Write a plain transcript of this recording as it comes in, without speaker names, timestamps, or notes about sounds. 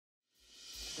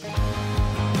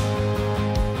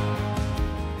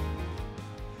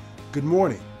Good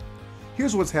morning.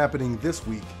 Here's what's happening this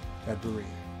week at Berean.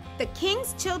 The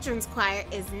King's Children's Choir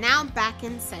is now back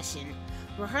in session.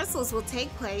 Rehearsals will take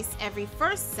place every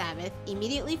first Sabbath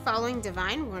immediately following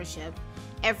Divine Worship,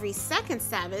 every second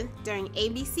Sabbath during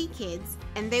ABC Kids,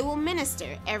 and they will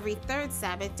minister every third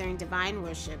Sabbath during Divine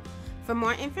Worship. For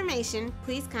more information,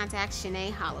 please contact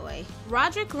Shanae Holloway.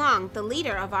 Roderick Long, the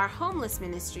leader of our homeless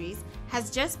ministries, has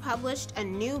just published a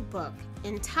new book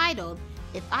entitled,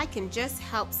 If I Can Just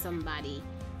Help Somebody,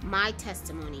 My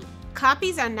Testimony.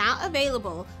 Copies are now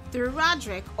available through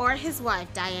Roderick or his wife,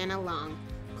 Diana Long.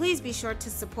 Please be sure to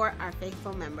support our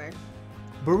faithful member.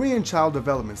 Berean Child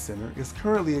Development Center is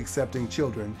currently accepting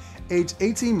children aged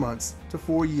 18 months to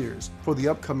 4 years for the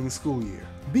upcoming school year.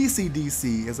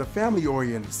 BCDC is a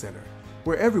family-oriented center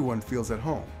where everyone feels at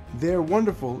home. Their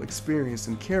wonderful, experienced,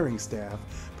 and caring staff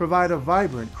provide a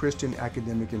vibrant Christian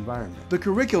academic environment. The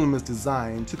curriculum is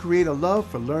designed to create a love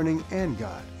for learning and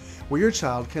God, where your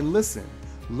child can listen,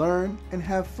 learn, and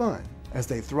have fun as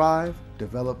they thrive,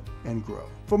 develop, and grow.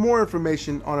 For more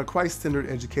information on a Christ-centered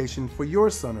education for your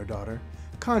son or daughter,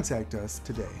 contact us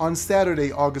today. On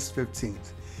Saturday, August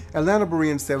 15th, Atlanta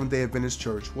Berean Seventh-day Adventist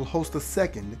Church will host the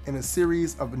second in a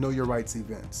series of Know Your Rights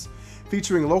events,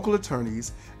 featuring local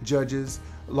attorneys, judges,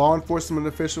 law enforcement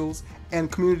officials,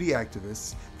 and community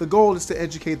activists. The goal is to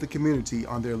educate the community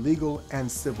on their legal and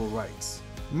civil rights.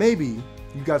 Maybe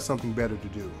you got something better to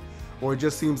do, or it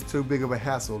just seems too big of a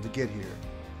hassle to get here.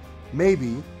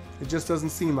 Maybe it just doesn't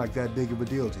seem like that big of a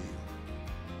deal to you.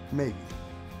 Maybe.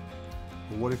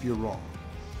 But what if you're wrong?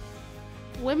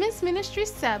 Women's Ministry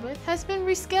Sabbath has been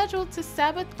rescheduled to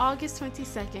Sabbath, August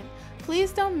 22nd.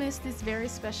 Please don't miss this very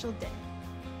special day.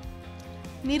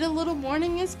 Need a little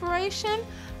morning inspiration?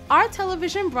 Our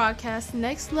television broadcast,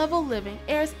 Next Level Living,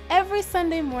 airs every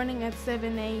Sunday morning at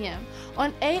 7 a.m.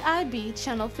 on AIB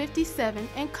Channel 57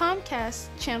 and Comcast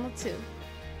Channel 2.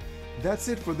 That's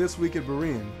it for this week at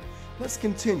Berean. Let's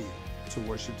continue to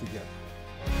worship together.